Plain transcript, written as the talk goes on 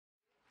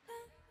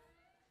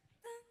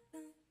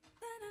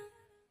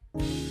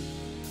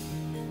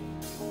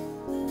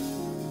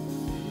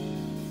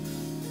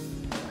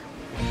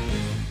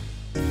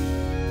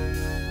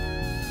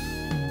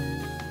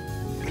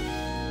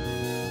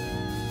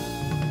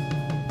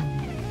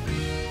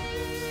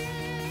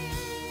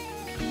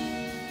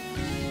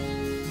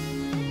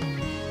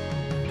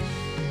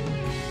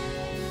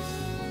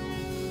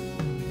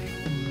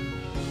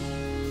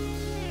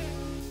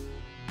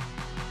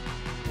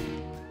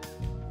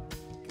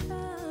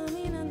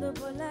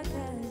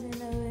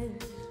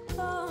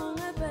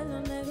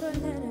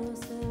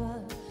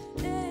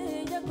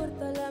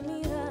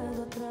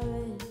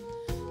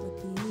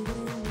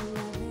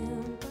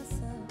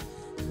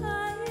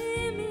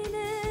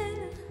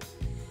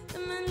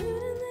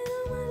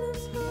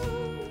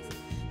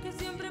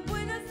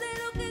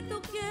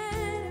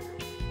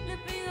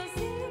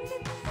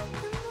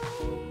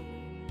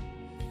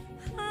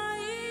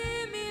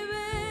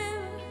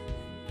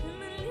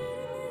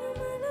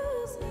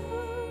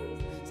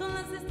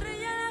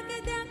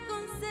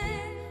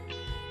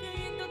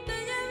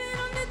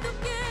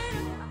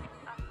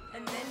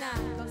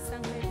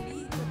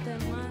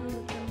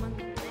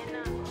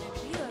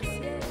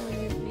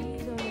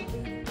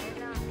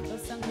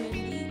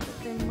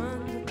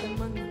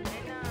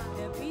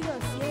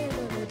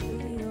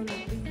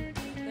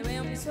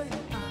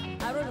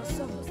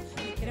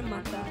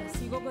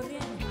vengo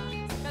corriendo,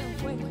 cerca de un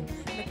fuego,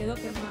 me quedo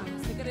quemada.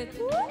 Sé que eres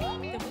tú,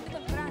 te fuiste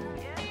temprano,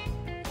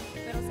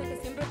 pero sé que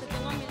siempre te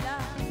tengo a mi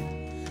lado.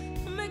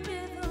 No me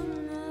quedo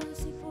nada,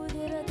 si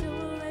pudiera yo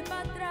volver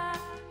para atrás.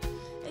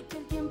 Es que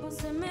el tiempo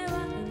se me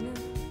va y no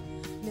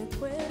me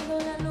acuerdo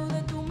la luz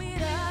de tu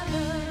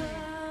mirada.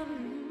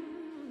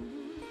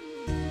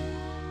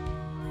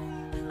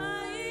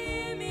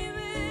 Ay, mi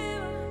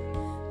beba,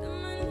 te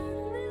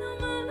mandaron de los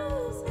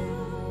malos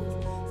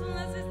ojos. Son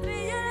las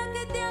estrellas las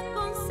que te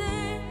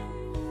aconsejan.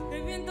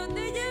 El viento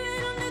te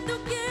lleve donde tú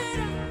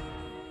quieras.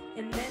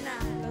 Nena,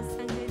 los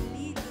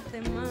angelitos te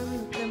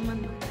mando, te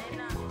mando.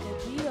 Le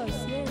pido al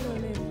cielo,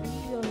 le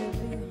pido, le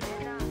pido.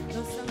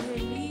 Los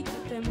angelitos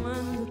te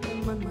mando, te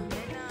mando.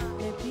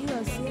 Le pido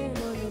al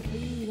cielo, le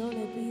pido,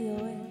 le pido,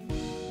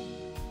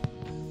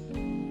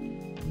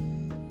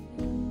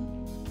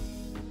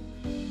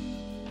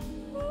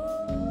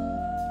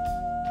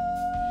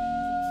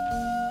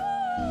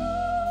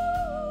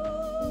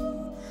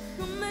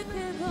 No me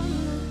quedo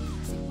nada,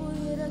 si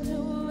pudiera yo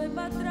volver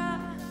para atrás.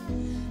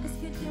 Es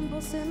que el tiempo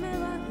se me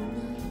va y no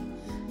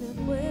me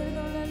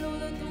acuerdo la luz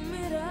de tu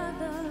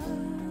mirada.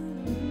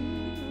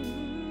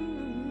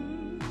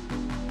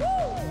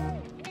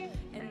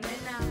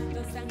 Nena,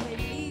 los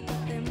angelitos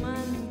te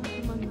mando, te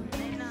mando.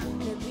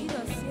 Le pido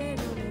al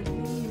cielo, le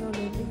pido,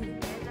 le pido.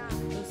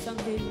 Los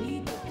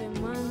angelitos te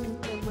mando,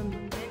 te mando.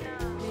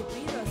 Le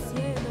pido al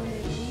cielo, le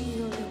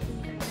pido, le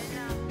pido.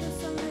 Los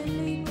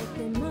angelitos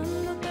te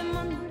mando, te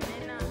mando.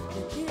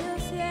 Le pido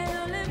al cielo,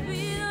 le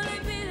pido, le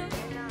pido.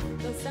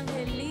 Los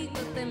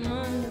angelitos te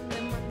mando, te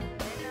mando.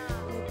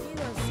 Le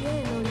pido al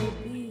cielo, le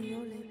pido,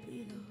 le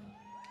pido.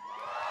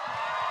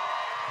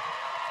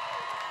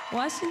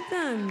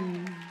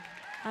 Washington,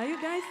 how you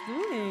guys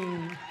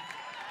doing?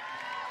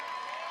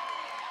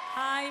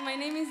 Hi, my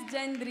name is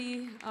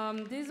YEIDRY.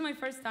 This is my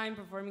first time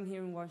performing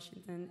here in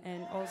Washington,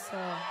 and also,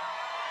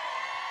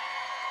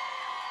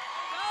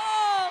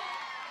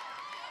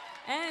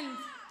 and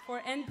for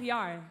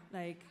NPR.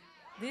 Like,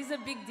 this is a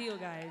big deal,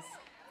 guys.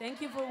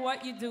 Thank you for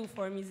what you do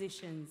for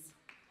musicians.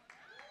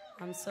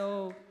 I'm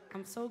so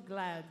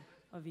glad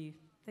of you.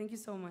 Thank you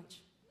so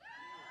much.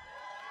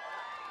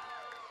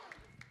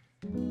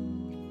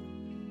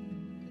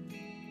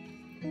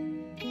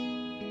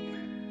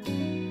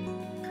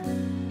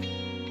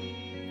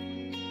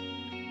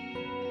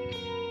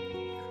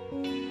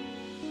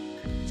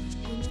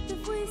 Cuando te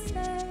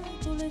fuiste,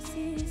 tú lo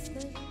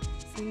hiciste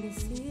sin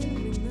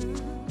decirme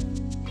nada.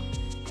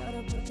 Y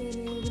ahora porque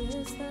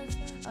regresas,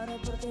 ahora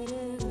porque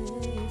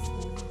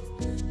regresas.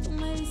 Tú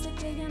me dices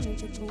que ya no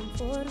te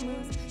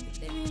conformas, que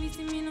te viví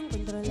sin mí, no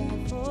encuentro la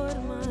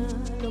forma.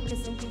 Lo que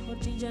sentí por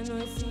ti ya no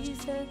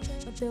existe.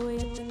 No te voy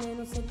a tener,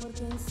 no sé por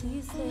qué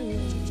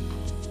insistes.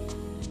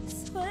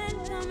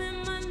 Suéltame,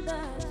 manda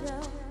ya,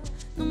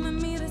 no me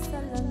mires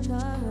a la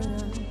cara.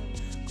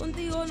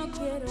 Contigo no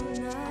quiero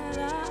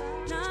nada,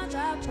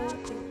 nada,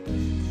 porque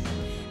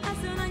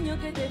hace un año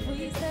que te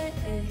fuiste,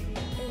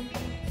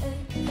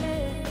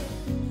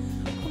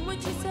 como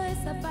hechizo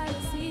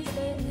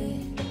desapareciste,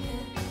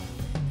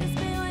 te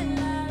espero en el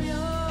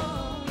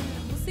avión,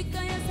 la música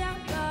ya se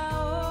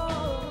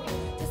acabó,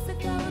 ya se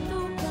acabó tu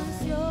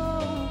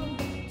canción,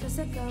 ya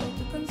se acabó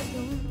tu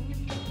canción.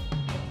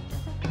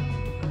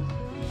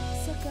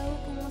 Se acabó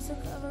como se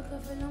acaba el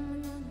café en la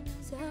mañana.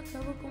 Se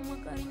acabó como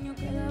el cariño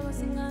que daba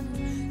sin ganas.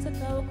 Se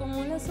acabó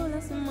como las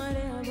olas en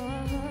marea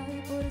baja.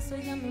 Y por eso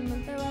ya mi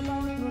mente va para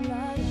otro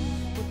lado.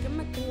 Porque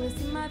me escribes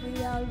si me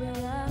había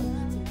olvidado.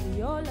 Se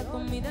enfrió la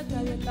comida que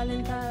había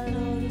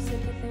calentado. Yo sé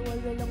que te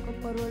vuelve loco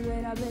por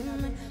volver a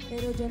verme,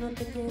 pero yo no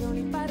te quiero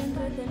ni para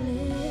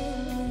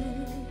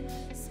entretenerme.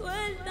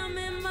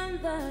 Suéltame,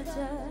 manda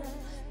ya,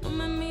 no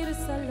me mires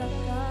a la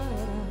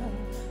cara.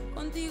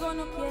 Contigo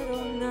no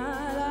quiero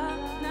nada,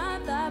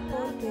 nada,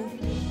 porque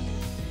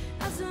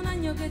hace un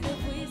año que te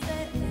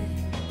fuiste,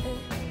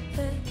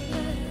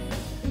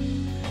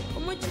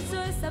 como hechizo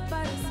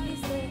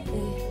desapareciste,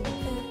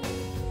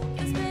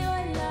 te espero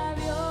el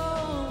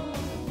avión,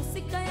 la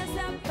música ya se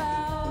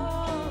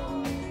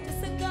apagó, ya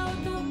se acabó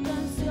tu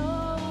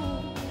canción,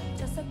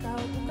 ya se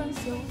acabó tu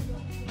canción.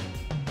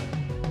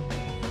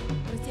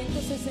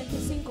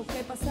 365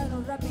 que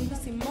pasaron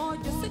rapidísimo.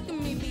 Yo sé que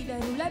mi vida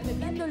era un live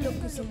viendo lo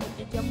que somos.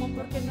 Te llamo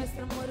porque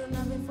nuestro amor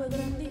una vez fue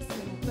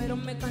grandísimo, pero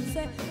me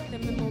cansé, te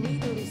me moví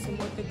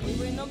durísimo. Te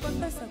escribo y no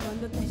contesta,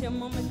 cuando te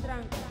llamo me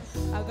tranca.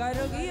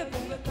 Agarro guía,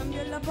 pongo el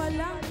cambio en la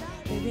palanca.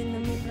 Te viene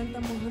mi planta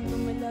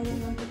mojándome la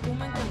delante. Tú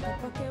me encantas,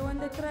 pa' que van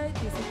detrás de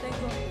ti si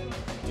tengo.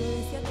 Yo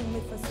decía que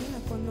me fascina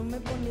cuando me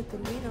pone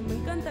turbina. Me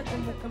encanta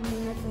cómo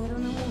caminas, tú eres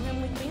una mujer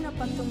muy fina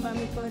pa' tumbar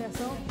mi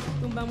corazón.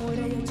 Tumba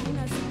muralla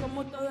china, así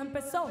como todo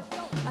empezó,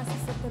 así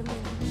se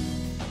termina.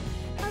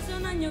 Hace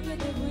un año que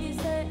te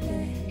fuiste,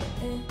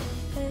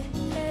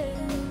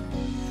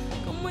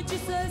 como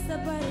hechizo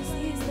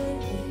desapareciste,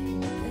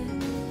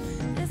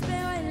 te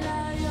espero en el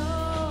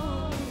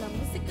avión, la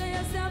música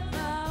ya se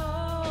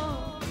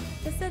apagó,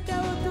 ya se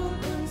acabó tu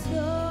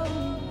canción,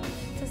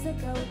 ya se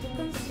acabó tu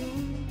canción,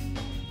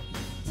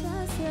 ya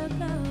se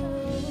acabó.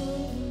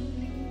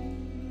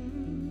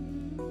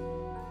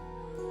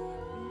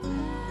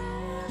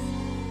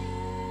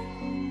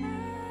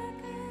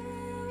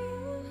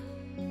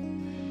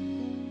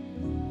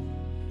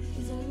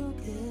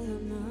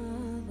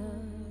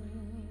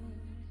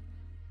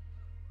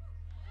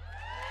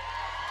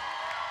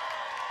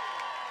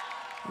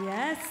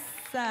 Yes.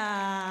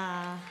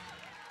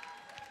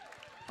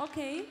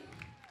 Okay.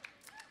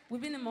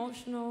 We've been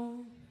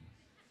emotional.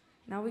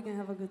 Now we can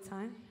have a good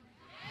time.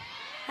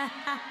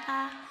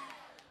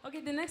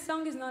 Okay, the next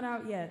song is not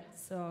out yet,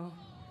 so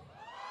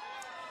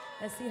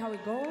let's see how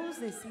it goes.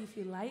 Let's see if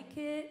you like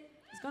it.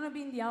 It's gonna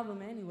be in the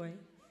album anyway,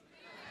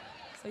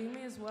 so you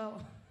may as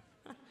well.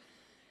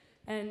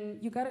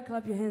 And you gotta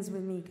clap your hands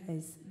with me,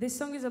 guys. This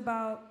song is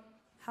about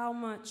how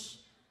much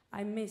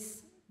I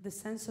miss the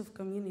sense of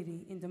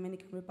community in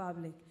Dominican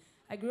Republic.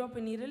 I grew up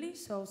in Italy,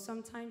 so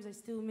sometimes I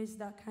still miss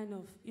that kind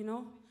of,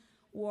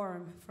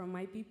 warmth from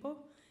my people.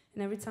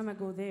 And every time I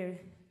go there,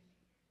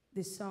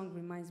 this song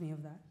reminds me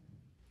of that.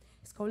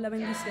 It's called La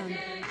Bendicion.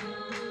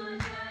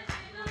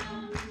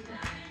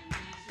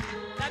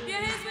 Clap your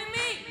hands with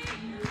me.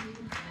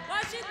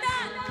 Watch it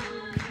down.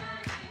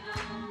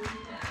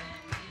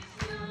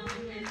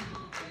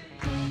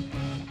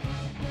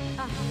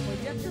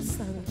 Pues ya tú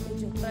sabes que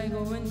yo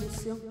traigo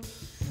bendición.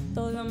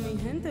 Toda mi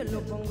gente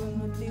lo pongo en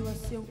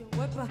motivación.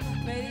 Huepa,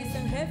 me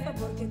dicen jefa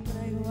porque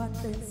traigo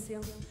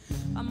atención.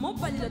 Vamos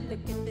pa'lote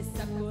que te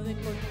saco de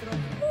control.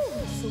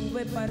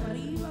 Sube para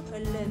arriba que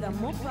le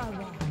damos para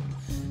abajo.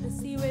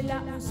 Recibe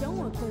la unción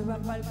o te va a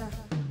palgar.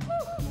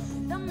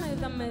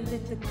 Dame de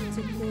este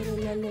cachetero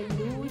y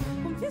aleluya.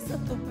 Confiesa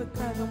tu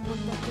pecado,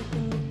 montate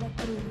en esta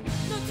cruz.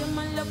 Nos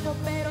llaman locos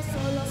pero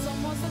solo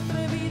somos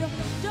atrevidos.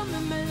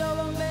 Llámeme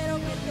bombero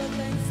que te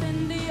está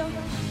encendido.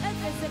 El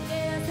que se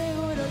queda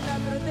seguro está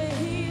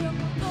protegido.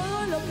 Todo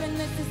lo que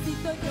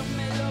necesito yo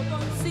me lo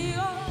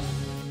consigo.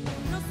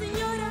 No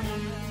señora,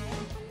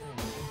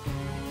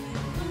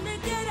 donde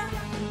quiera,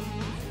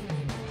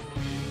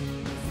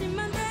 sin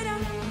bandera.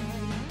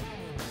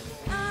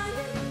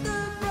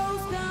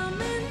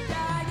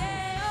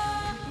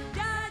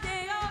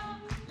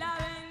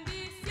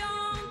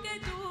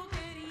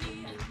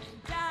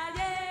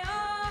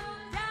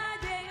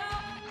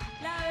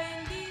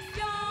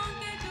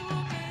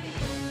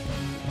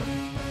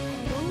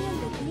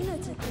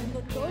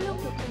 Todo lo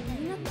que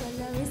termina, todas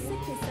las veces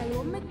que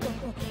salgo me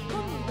toco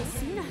con mis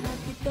vecinas,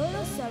 aquí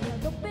todos saben,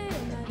 pero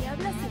nadie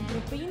habla sin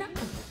propina.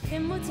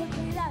 Ten mucho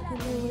cuidado,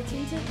 luego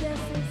chinches te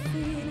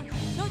asesinan.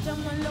 Nos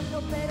llaman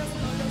locos, pero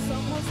solo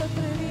somos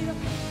atrevidos.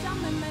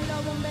 Llámenme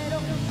los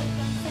bomberos que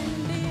está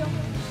encendido.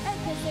 El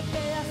que se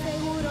queda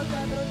seguro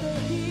está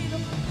protegido.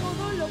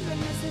 Todo lo que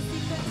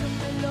necesito yo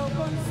me lo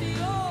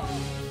consigo.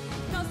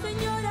 No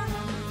señora,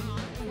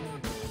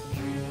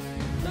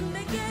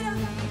 donde quiera.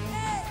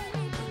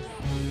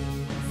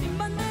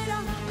 Bandera.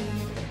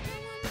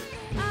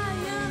 I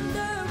am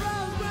the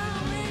rose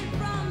growing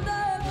from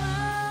the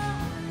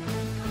ground.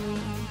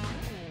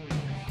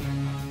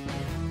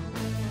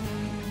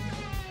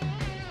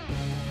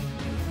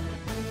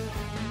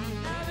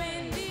 La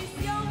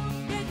bendición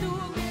que tú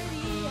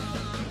querías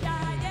ya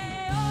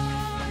llegó,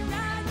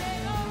 ya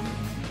llegó.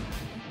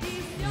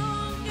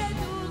 Visión que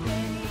tú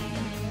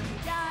querías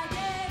ya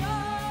llegó.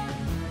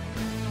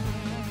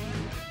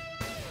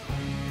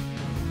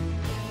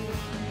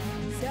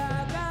 Se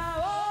acabó.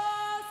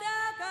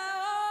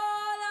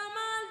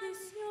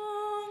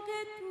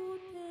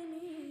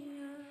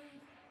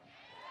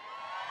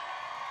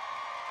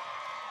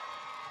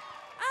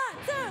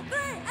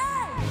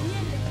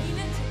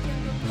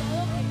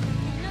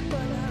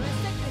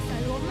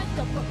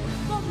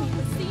 Con mis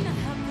vecinas,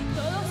 aquí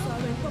todos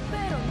saben,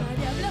 pero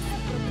nadie habla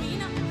sin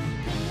propina.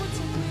 Ten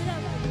mucho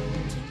cuidado,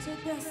 los chinches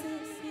te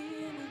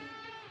asesinan.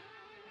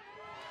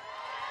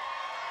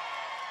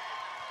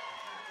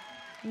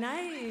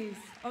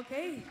 Nice.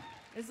 Okay,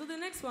 let's do the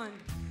next one.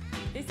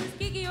 This is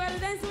Kiki. You wanna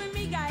dance with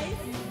me, guys?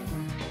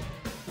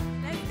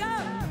 Let's go.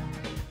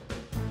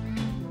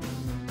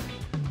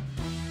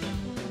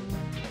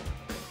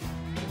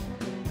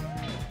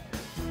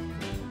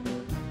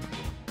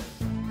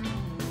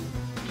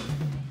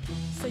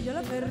 Soy yo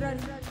la Ferrari,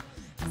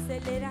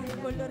 acelera el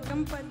color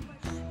Campari.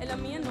 En la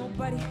mía no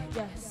pari,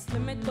 yes. Le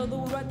meto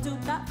duro a tu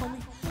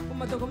homie,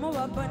 como toco como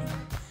va Bunny.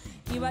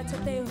 Y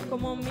bachateo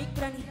como mi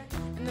crani,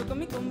 ando con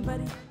mi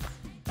compadre.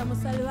 Estamos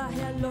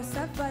salvajes a los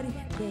safaris.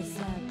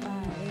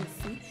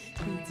 Desaparecí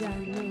y ya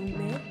no me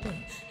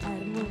ve.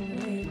 Armo un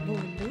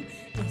revolú,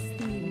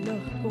 estilo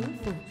kung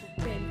fu.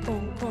 Ven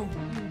con,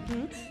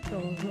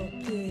 todos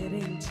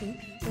quieren chin.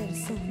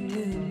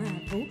 Persona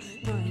mabu,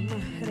 no hay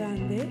más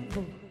grande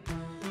bu.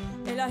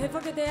 Es la jefa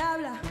que te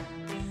habla,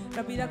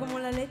 rápida como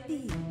la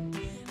Leti.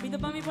 Vito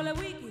pa' mí por la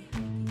wiki.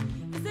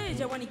 Ese es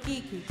Yawani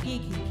Kiki,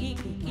 Kiki,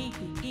 Kiki,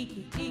 Kiki,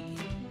 Kiki, Kiki.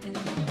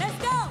 Let's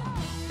go!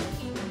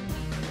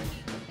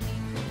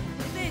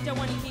 Ese es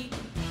Yawani Kiki.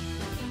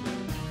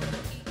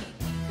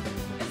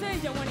 Ese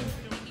es Yawani.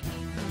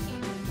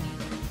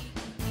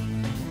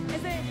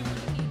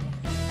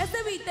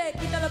 Ese viste,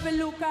 quita la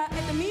peluca.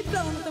 Este es mi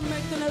flow, no te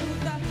meto en la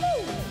ruta.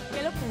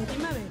 Que lo que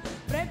dime a ver.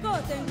 Fresco,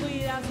 ten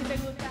cuidado si te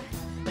gusta.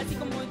 Así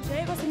como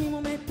llego, así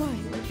mismo me estoy.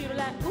 Tiro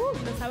la,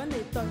 no saben de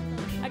todo.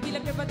 Aquí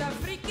la que pata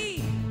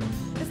friki.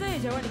 Ese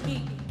es Giovanni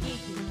Kiki,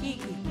 Kiki,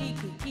 Kiki,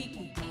 Kiki,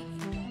 Kiki.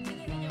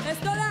 Let's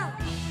go now.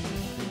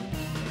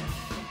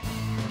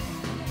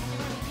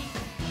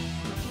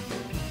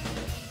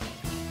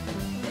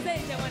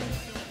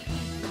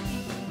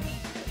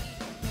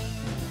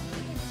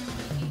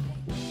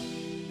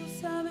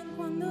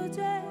 cuando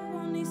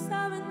llego, ni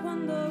saben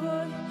cuándo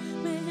voy.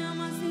 Me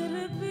llaman si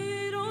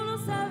respiro, no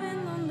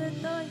saben dónde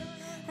estoy.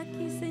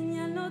 Aquí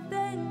señal no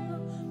tengo,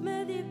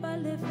 me di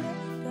pal de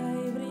fresca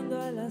y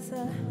brindo al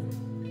azar.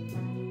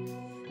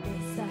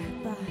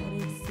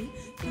 Desaparecí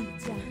y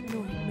ya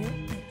no me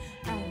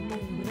armo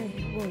un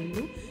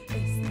revolú,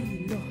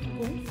 estilo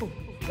kung fu.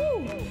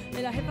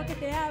 De la jefa que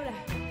te habla,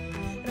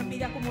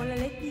 rápida como la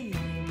Leti.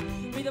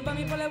 Pido pa'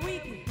 mí por la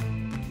wiki.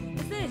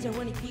 Es de ella,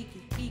 Wani Kiki,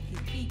 Kiki,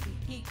 Kiki,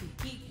 Kiki,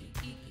 Kiki,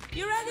 Kiki.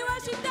 You ready,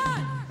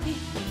 Washington? Kiki,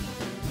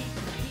 Kiki,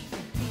 Kiki,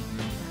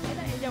 Kiki. Es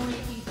de ella, Wani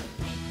Kiki.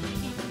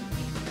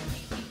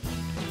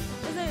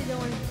 Es de ella,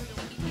 Wani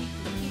Kiki.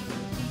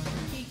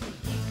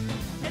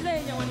 Es de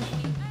ella, Wani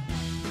Kiki.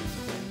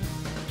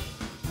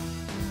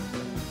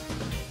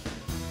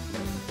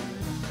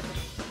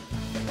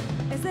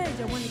 Es de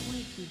ella, Wani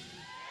Kiki.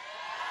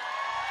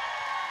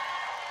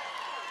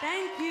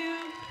 Thank you.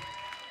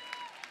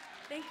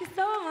 Thank you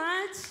so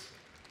much.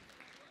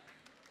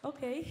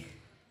 Okay.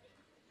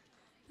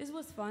 This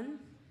was fun.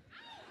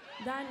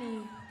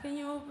 Danny, can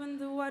you open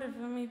the water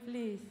for me,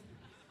 please?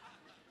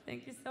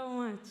 Thank you so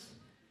much.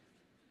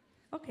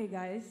 Okay,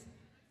 guys.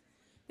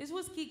 This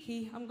was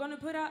Kiki. I'm gonna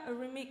put out a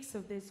remix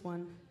of this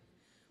one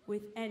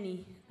with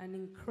Annie, an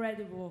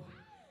incredible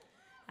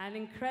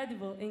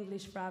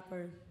English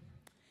rapper.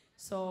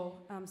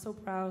 So I'm so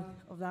proud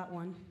of that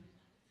one.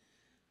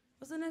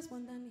 What's the next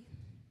one, Danny?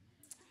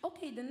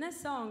 Okay, the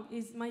next song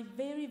is my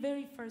very,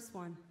 very first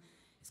one.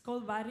 It's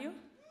called Barrio.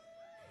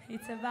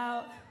 It's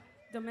about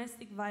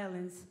domestic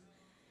violence.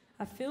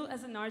 I feel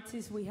as an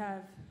artist we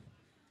have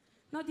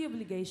not the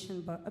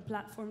obligation, but a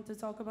platform to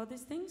talk about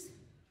these things.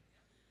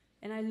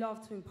 And I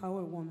love to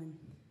empower women.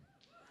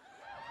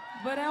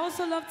 But I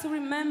also love to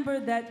remember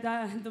that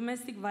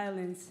domestic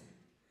violence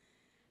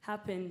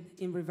happens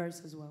in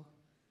reverse as well.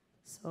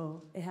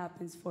 So it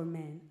happens for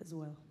men as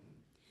well.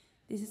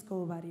 This is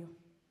called Barrio.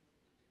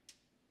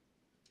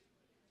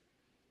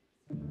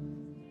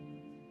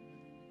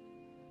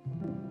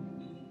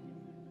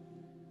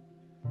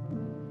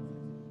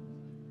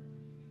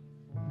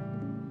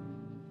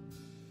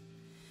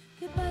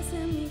 ¿Qué pasa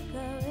en mi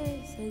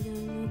cabeza? Ya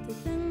no te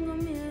tengo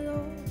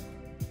miedo.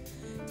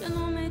 Ya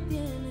no me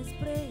tienes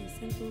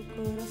presa en tu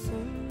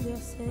corazón de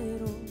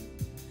acero.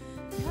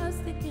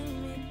 Dejaste que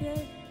mi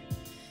piel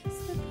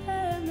se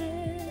queme.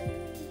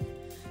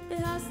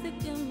 Dejaste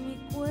que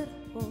mi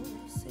cuerpo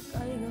se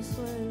caiga al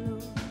suelo.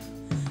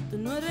 Tú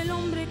no eres el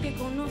hombre que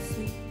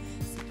conocí.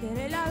 Si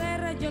quieres la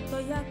guerra yo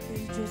estoy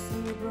aquí. Yo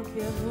soy mi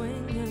propia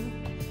dueña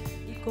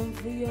y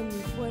confío en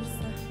mi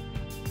fuerza.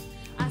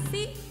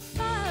 Así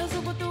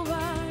paso por tu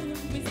barrio,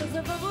 mi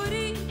salsa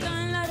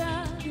favorita en la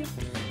radio.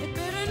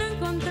 Espero no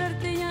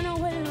encontrarte, ya no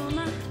vuelvo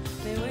más.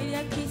 Me voy de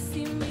aquí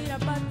sin mirar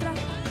para atrás.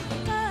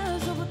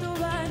 Paso por tu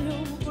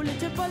barrio, por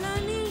leche para la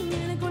niña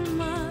en el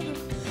colmado.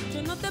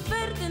 Yo no te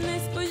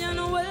pertenezco, ya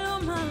no vuelvo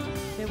más.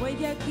 Me voy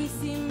de aquí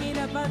sin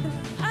mirar para atrás.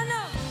 ¡Ah,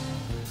 no!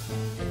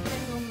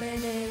 Tengo un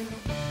veneno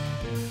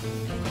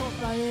en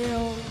copa de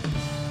oro.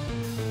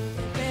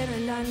 Espero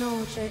en la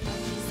noche,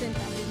 aquí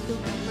sentada en tu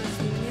cama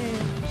sin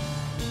miedo.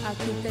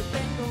 Aquí te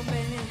tengo un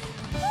veneno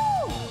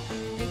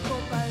en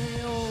copa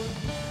de oro.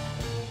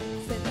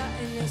 Sentada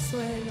en el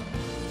suelo.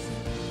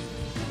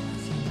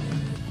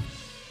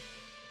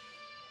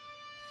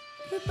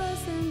 ¿Qué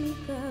pasa en mi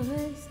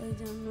cabeza?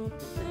 Ya no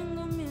te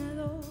tengo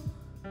miedo.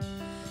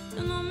 Tú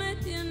no me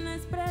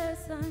tienes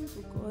presa en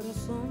tu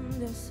corazón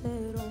de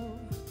acero.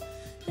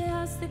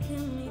 Dejaste que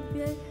mi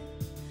piel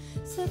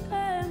se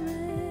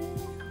queme.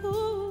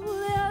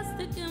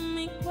 Dejaste que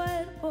mi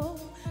cuerpo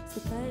se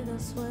caiga al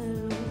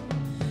suelo.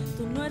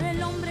 Tú no eres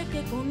el hombre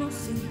que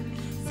conocí.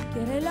 Si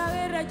quieres la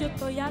guerra yo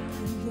estoy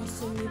aquí. Yo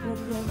soy mi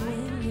propia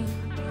dueña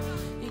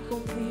y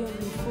confío en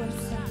mi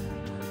fuerza.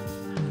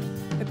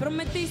 Me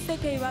prometiste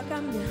que iba a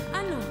cambiar,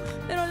 ah no,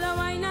 pero la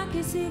vaina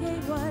que sigue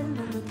igual.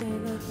 No me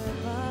quedes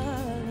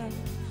cerrada,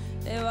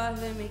 te vas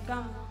de mi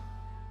cama.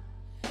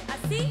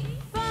 Así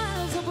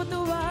paso por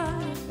tu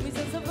barrio, mi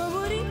salsa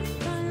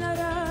favorita en la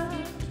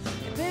radio.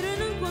 Espero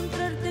no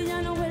encontrarte,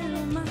 ya no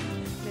vuelvo más.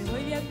 Me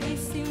voy de aquí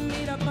sin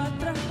mirar para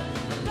atrás.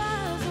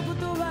 Paso por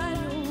tu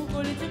barrio,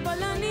 con leche para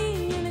la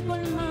niña en el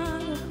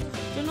colmado.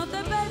 Yo no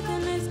te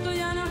pertenezco,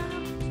 ya no.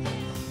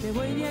 Me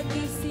voy de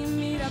aquí sin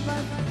mirar para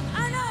atrás.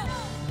 ¡Ah, no!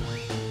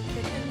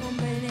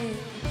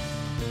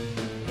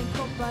 En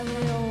copa de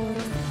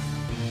oro.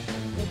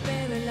 Te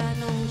espero en la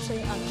noche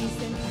aquí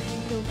sentada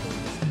en tu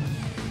casa.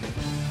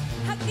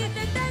 Aquí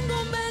te tengo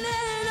un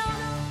veneno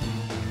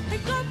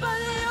en copa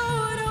de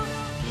oro.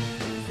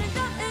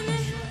 Sentada en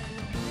el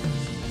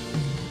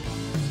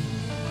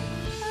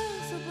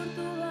paso por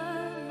tu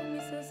barrio, mi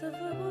salsa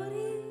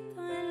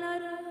favorita en la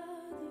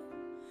radio.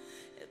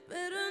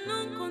 Espero no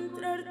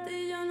encontrarte,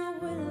 ya no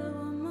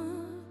vuelvo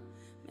más.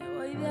 Me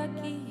voy de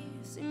aquí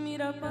sin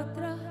mirar para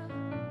atrás.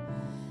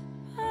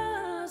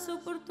 Paso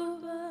por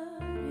tu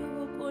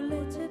barrio, con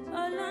leche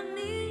para la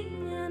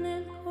niña en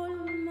el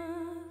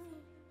colmado.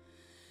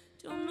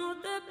 Yo no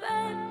te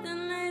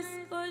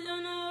pertenezco, yo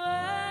no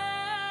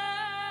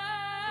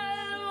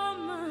vuelvo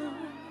más.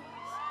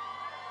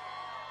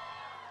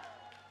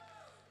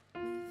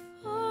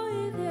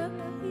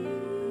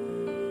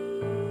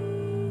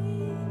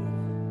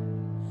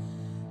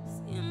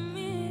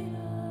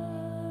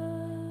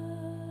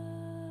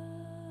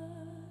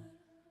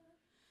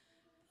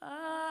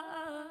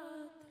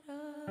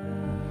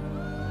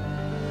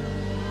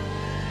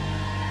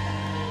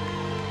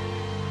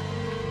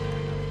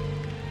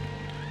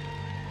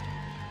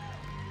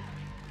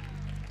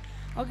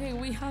 Okay,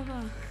 we have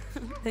a...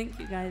 Thank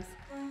you, guys.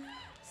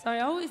 Sorry,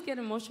 I always get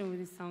emotional with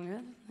this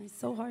song. It's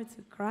so hard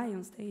to cry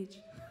on stage.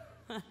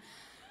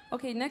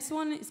 Okay, next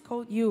one is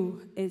called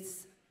You.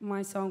 It's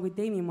my song with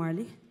Damian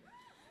Marley.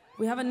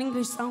 We have an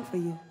English song for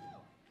you.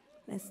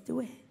 Let's do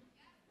it.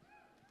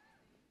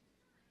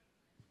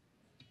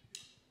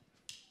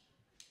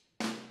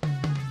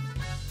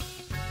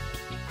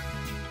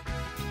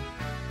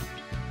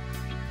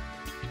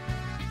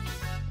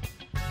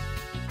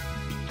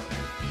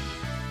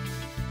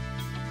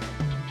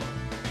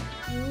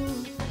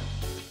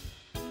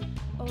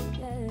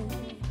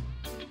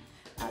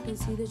 I can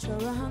see that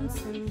you're a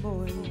handsome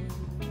boy.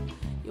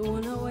 You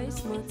wanna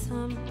waste my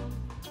time.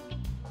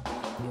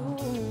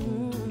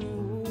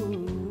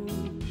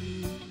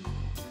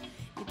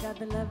 You got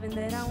the loving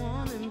that I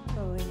wanna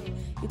employ.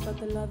 You got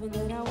the loving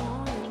that I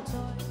wanna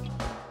enjoy.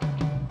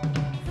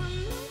 I'm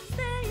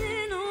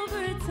staying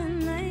over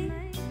tonight.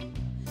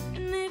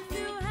 And if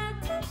you had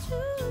to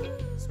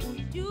choose,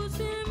 would you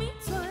see me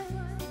twice?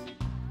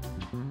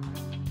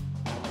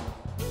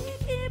 We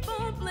keep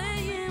on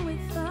playing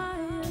with fire.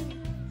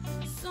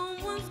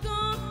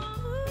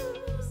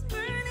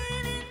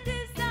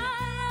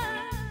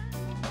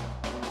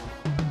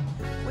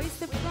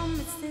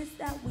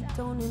 That we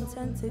don't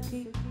intend to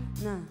keep.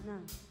 Nah.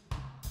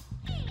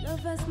 Love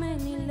has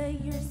many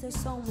layers, there's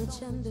so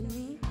much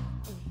underneath.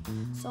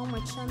 So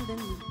much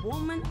underneath.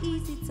 Woman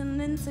easy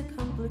turn into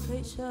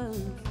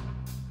complications.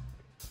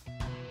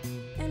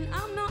 And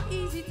I'm not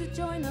easy to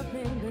join up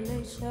in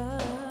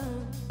relations.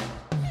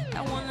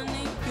 I wanna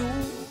name you.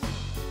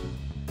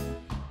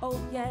 Oh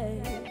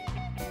yeah.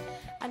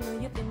 I know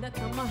you think that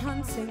I'm a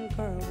hunting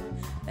girl,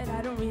 but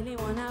I don't really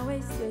wanna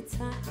waste your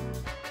time.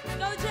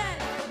 Go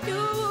Jet, you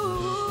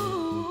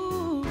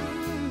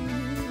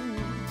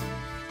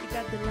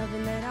got the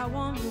loving that I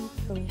want to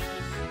enjoy.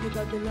 You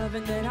got the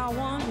loving that I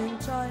want to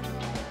enjoy.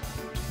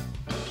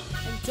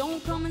 And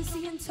don't come and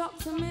see and talk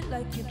to me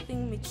like you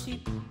think me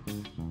cheap.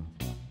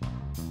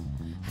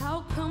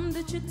 How come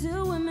that you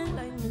do women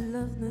like me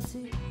love no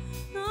tea?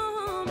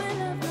 No, me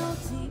love no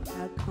tea.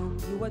 How come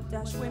you a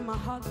dash with my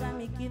heart got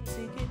me get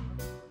ticket?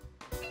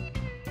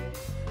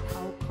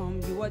 How come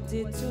you a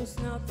did too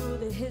now through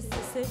the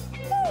history?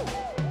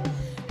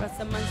 But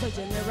some man so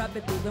general,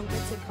 baby, don't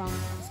get it calm.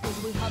 Cause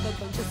we have a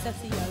bunch of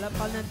sexy all up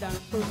on the dance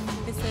floor.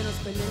 Instead of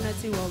spending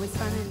nights, you always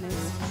finding it.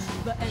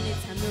 But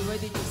anytime you're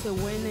ready, just to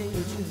win it,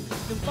 you choose.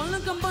 Then follow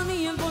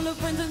company and follow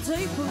friends and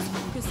take proof.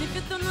 Cause if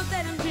you don't know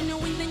that I'm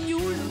genuine, then you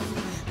lose.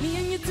 Me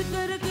and you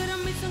together, good, I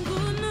make some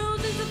good news.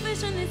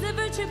 Insufficient is a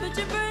virtue, but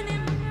you're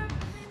burning.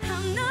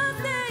 I'm not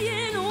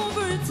staying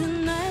over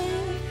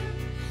tonight.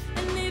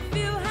 And if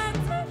you had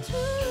to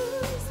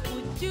choose,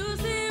 would you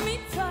see me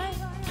twice?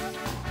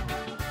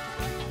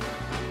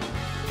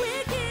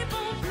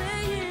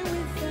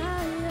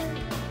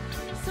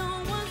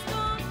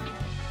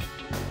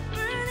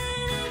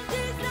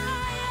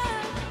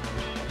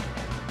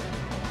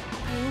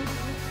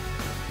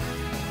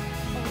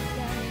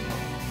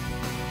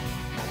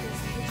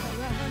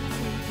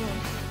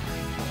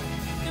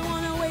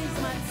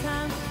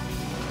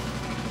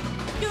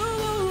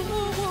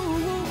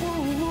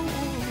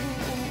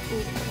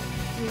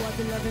 You are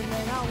the loving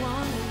that I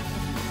want.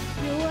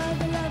 You are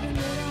the loving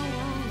that I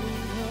want.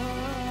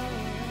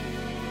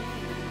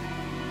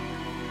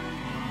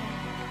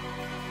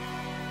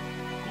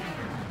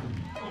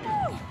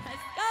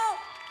 Let's go.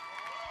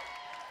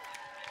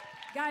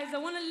 Guys, I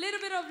want a little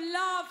bit of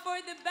love for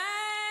the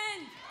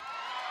band.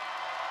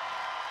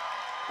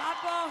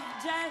 Papo,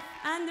 Jeff,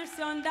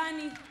 Anderson,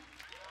 Danny.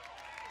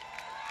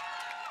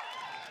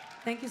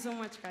 Thank you so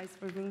much, guys,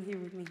 for being here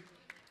with me.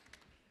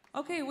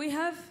 Okay, we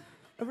have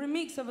a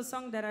remix of a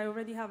song that I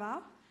already have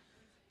out,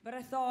 but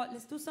I thought,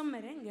 let's do some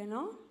merengue,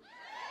 no?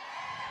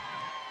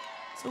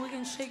 So we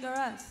can shake our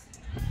ass.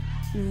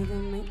 Never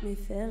make me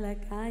feel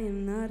like I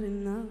am not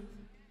enough.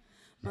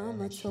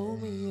 Mama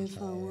told me if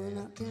I win,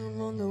 I can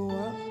run the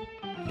world.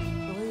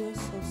 Oh, you're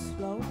so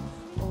slow.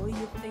 Oh,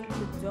 you think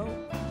you're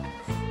dope.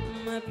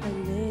 Me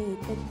peleé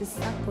que te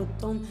saco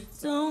ton.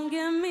 Don't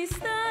get me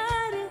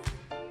started.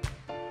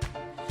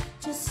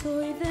 Yo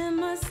soy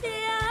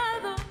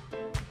demasiado.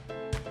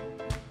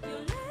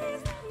 Your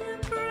legs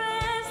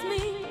impress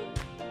me.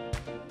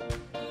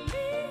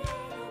 Me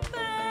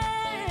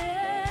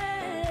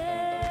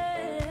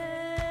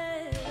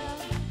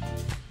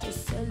no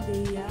es el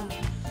día.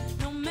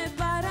 No me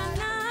para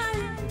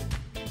nadie.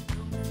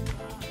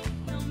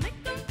 No me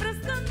compras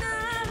con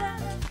nada.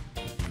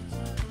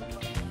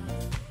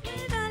 Me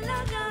da la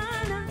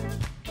gana.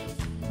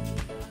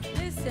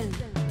 Listen,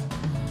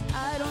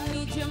 I don't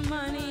need your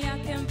money. I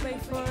can pay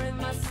for it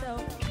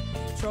myself.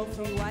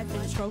 Trophy wife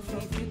and trophy,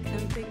 if you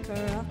can pick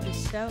her off the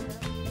shelf.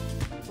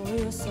 Oh,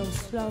 you're so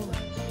slow.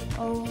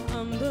 Oh,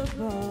 I'm the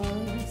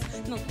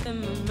boss. No te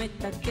me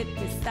metas que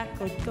te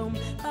saco tom.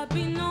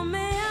 Papi, no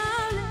me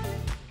hables.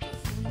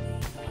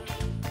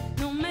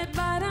 No me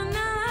para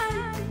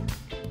nadie.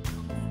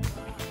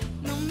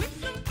 No me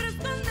compres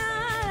con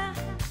nada.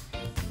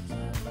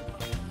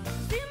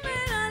 Si me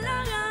da la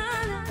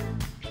gana.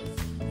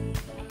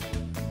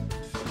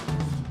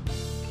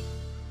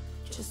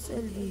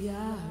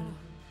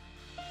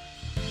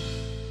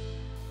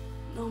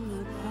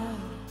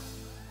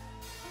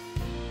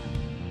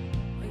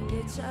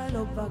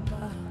 échalo pa'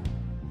 acá.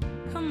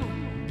 Come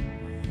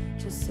on,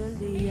 just el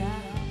día.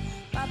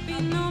 Papi,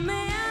 no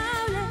me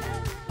hables,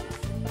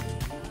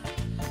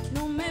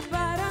 no me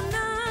para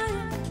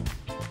nada,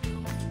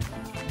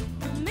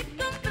 no me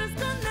compres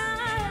con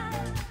nada.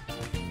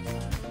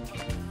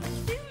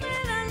 Si me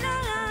da la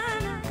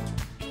gana,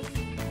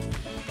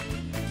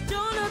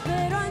 yo no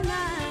espero a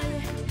nadie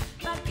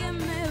pa' que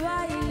me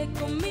baile.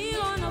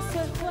 Conmigo no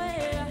se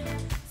juega,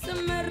 se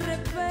me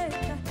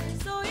respeta.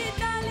 Soy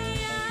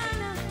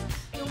italiana,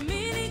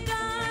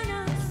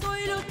 dominicana,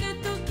 soy lo que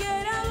tú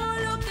quieras, hago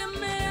lo que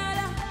me da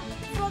la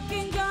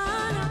fucking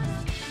gana.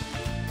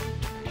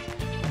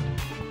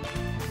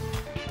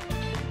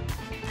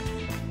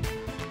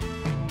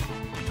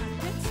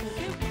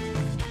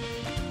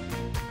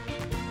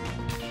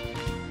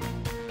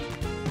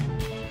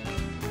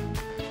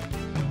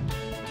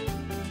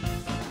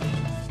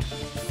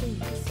 Sí,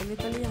 soy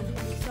italiana,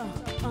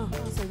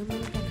 soy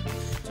dominicana,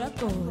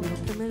 yo hago lo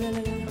que me da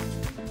la gana.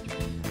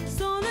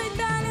 Soy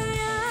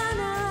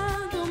italiana,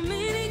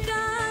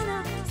 dominicana,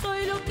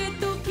 soy lo que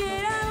tú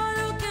quieras, hago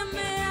lo que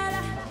me da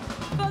la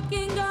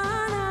fucking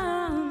gana.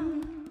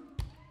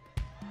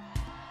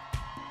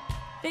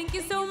 Thank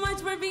you so much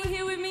for being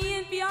here with me,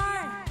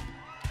 NPR.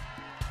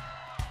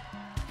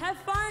 Have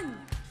fun,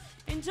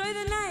 enjoy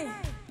the night,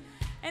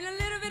 and a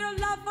little bit of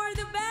love for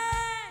the band.